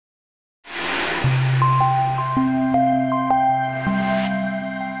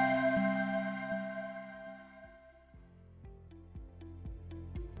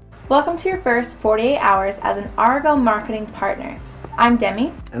Welcome to your first 48 hours as an Argo marketing partner. I'm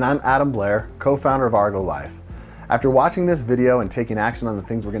Demi. And I'm Adam Blair, co-founder of Argo Life. After watching this video and taking action on the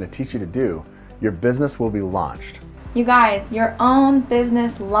things we're going to teach you to do, your business will be launched. You guys, your own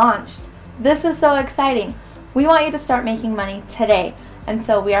business launched. This is so exciting. We want you to start making money today, and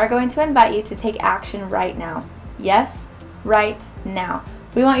so we are going to invite you to take action right now. Yes, right now.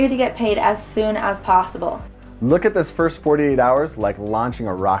 We want you to get paid as soon as possible. Look at this first 48 hours like launching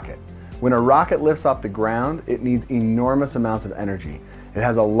a rocket. When a rocket lifts off the ground, it needs enormous amounts of energy. It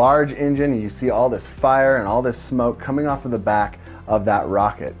has a large engine, and you see all this fire and all this smoke coming off of the back of that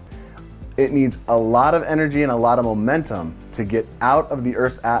rocket. It needs a lot of energy and a lot of momentum to get out of the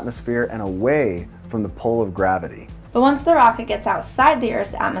Earth's atmosphere and away from the pull of gravity. But once the rocket gets outside the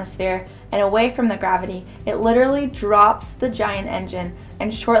Earth's atmosphere and away from the gravity, it literally drops the giant engine,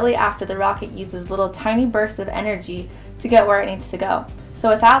 and shortly after, the rocket uses little tiny bursts of energy to get where it needs to go. So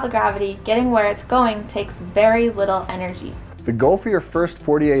without the gravity, getting where it's going takes very little energy. The goal for your first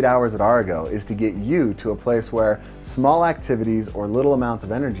 48 hours at Argo is to get you to a place where small activities or little amounts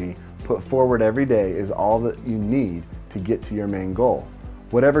of energy put forward every day is all that you need to get to your main goal,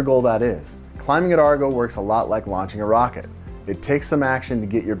 whatever goal that is. Climbing at Argo works a lot like launching a rocket. It takes some action to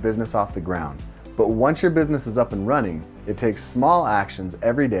get your business off the ground. But once your business is up and running, it takes small actions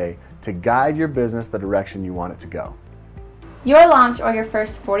every day to guide your business the direction you want it to go. Your launch or your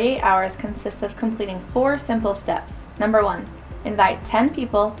first 48 hours consists of completing 4 simple steps. Number 1, invite 10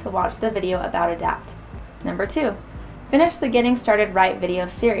 people to watch the video about Adapt. Number 2, finish the Getting Started Right video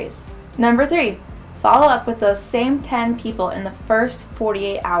series. Number 3, follow up with those same 10 people in the first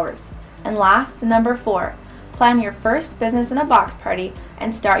 48 hours. And last, number 4, plan your first business in a box party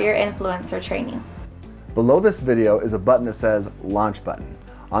and start your influencer training. Below this video is a button that says Launch Button.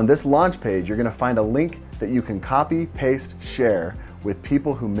 On this launch page, you're going to find a link that you can copy, paste, share with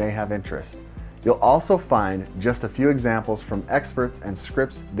people who may have interest. You'll also find just a few examples from experts and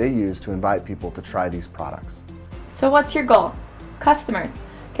scripts they use to invite people to try these products. So what's your goal? Customers.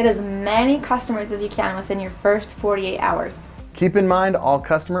 Get as many customers as you can within your first 48 hours. Keep in mind, all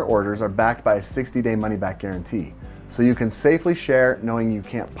customer orders are backed by a 60-day money-back guarantee, so you can safely share knowing you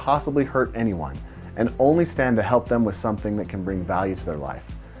can't possibly hurt anyone and only stand to help them with something that can bring value to their life.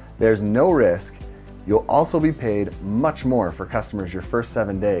 There's no risk. You'll also be paid much more for customers your first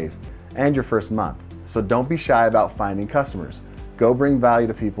 7 days and your first month, so don't be shy about finding customers. Go bring value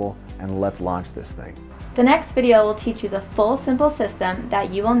to people, and let's launch this thing. The next video will teach you the full simple system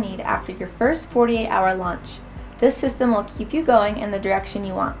that you will need after your first 48-hour launch. This system will keep you going in the direction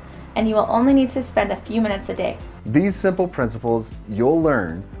you want, and you will only need to spend a few minutes a day. These simple principles you'll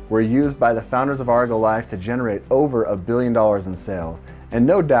learn were used by the founders of Argo Life to generate over $1 billion in sales, and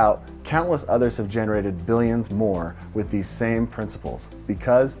no doubt countless others have generated billions more with these same principles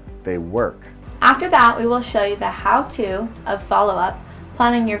because they work. After that, we will show you the how-to of follow-up,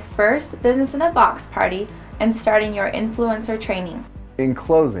 planning your first business in a box party, and starting your influencer training. In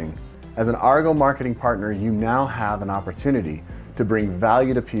closing, as an Argo marketing partner, you now have an opportunity to bring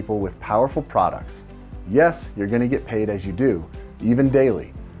value to people with powerful products. Yes, you're going to get paid as you do, even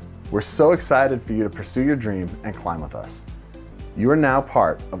daily. We're so excited for you to pursue your dream and climb with us. You are now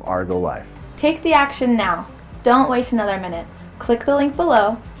part of Argo Life. Take the action now. Don't waste another minute. Click the link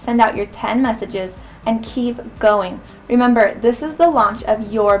below, send out your 10 messages, and keep going. Remember, this is the launch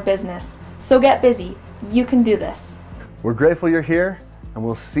of your business. So get busy. You can do this. We're grateful you're here, and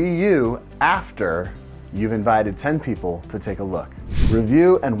we'll see you after you've invited 10 people to take a look.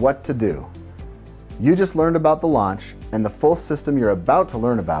 Review and what to do. You just learned about the launch and the full system you're about to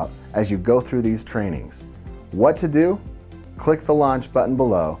learn about as you go through these trainings. What to do? Click the launch button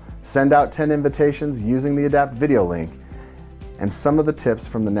below, send out 10 invitations using the Adapt video link, and some of the tips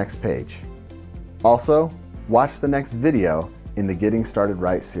from the next page. Also, watch the next video in the Getting Started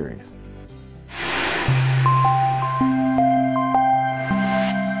Right series.